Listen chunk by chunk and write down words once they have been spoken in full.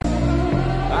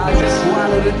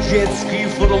jet ski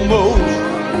for the most.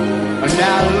 And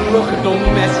now look at the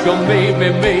mess you made me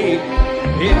make.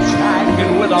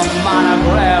 Hitchhiking with a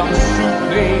monogram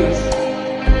suitcase,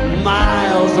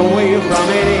 miles away from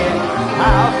any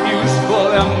half-useful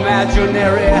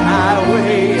imaginary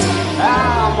highway.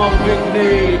 I'm a big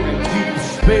name in deep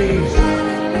space.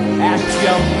 Ask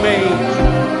your mate,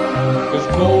 'cause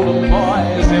Golden Boy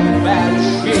is in bad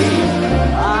shape.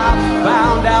 I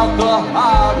found out the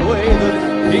hard way that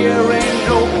here ain't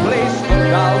no place for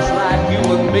dogs like you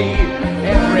and me.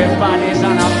 Everybody's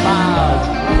on a barge,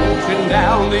 floating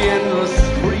down the endless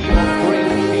stream of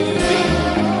great TV.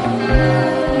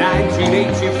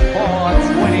 1984,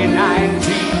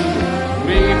 2019.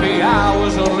 Maybe I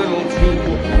was a little too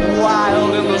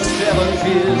wild in the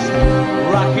 70s.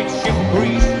 Rocket ship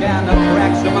grease down the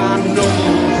cracks of my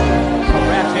nose.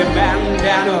 Ratty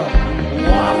bandana,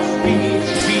 warp speed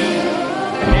sheet,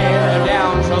 hair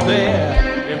down to there,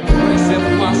 impressive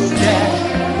mustache.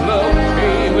 Love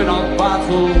came in a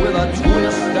bottle with a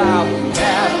twist of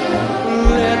cat.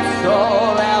 Let's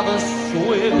all have a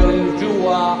swig and do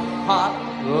a hot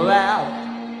laugh.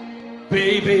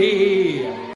 Baby,